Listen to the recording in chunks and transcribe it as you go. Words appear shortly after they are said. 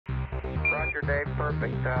How's your day?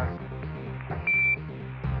 Perfect.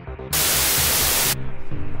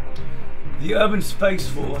 The Urban Space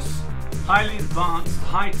Force, highly advanced,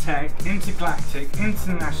 high-tech, intergalactic,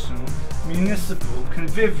 international, municipal,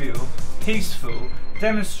 convivial, peaceful,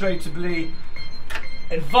 demonstrably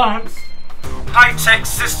advanced, high-tech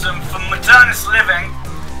system for modernist living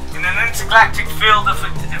in an intergalactic field of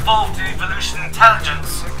evolved evolution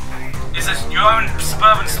intelligence is your own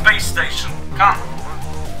suburban space station. Come.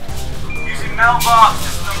 Using Melvar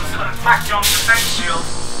systems and Tachyon defense shield,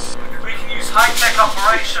 we can use high-tech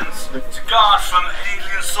operations to guard from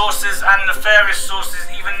alien sources and nefarious sources,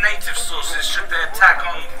 even native sources, should they attack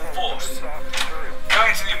on force.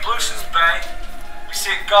 Going to the Ablutions Bay, we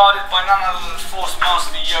see it guarded by none other than Force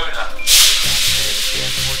Master Yoda.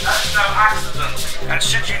 That is no accident, and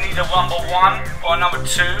should you need a number 1 or a number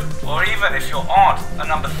 2, or even if you're odd, a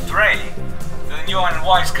number 3, then you're in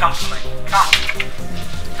wise company. Come.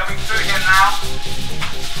 Coming through here now,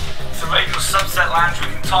 to Radio Subset Lounge, we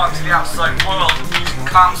can talk to the outside world using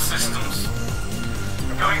comm systems.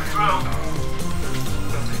 Going through,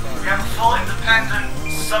 we have a full independent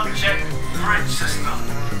subject bridge system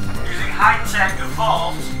using high-tech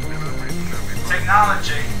evolved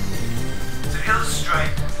technology to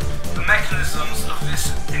illustrate the mechanisms of this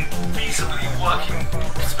infeasibly working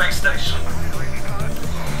space station.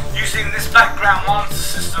 Using this background monitor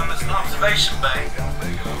system as an observation bay,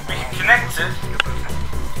 we can connect it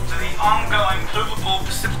to the ongoing provable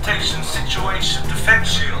precipitation situation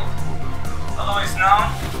defense shield, otherwise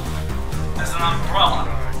known as an umbrella.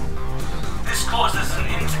 This causes an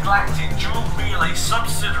intergalactic dual relay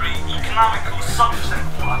subsidiary economical subset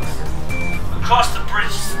flux across the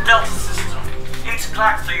bridge delta system,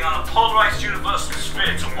 intergalactically on a polarized universal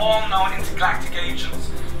sphere to all known intergalactic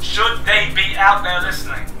agents, should they be out there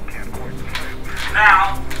listening.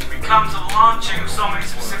 Now, we come to the launching of so many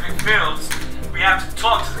specific fields, we have to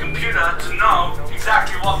talk to the computer to know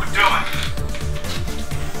exactly what we're doing.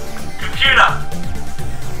 Computer,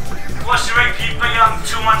 what's your APB on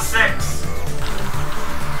 216?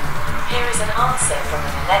 Here is an answer from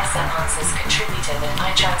an Alexa Answers contributor that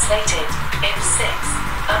I translated. IF6,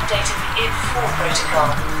 updated the IF4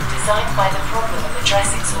 protocol, designed by the problem of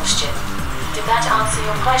address exhaustion. Did that answer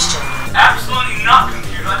your question? Absolutely not,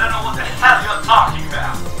 computer. I don't know what the hell you're talking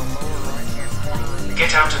about.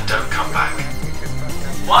 Get out and don't come back.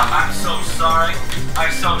 What? I'm so sorry.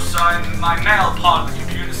 I'm so sorry. My male part of the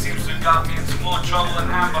computer seems to have got me into more trouble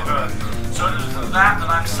than Amber Heard. So it is for that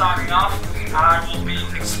I'm signing off, and I will be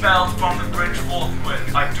expelled from the bridge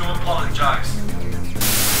forthwith. I do apologize.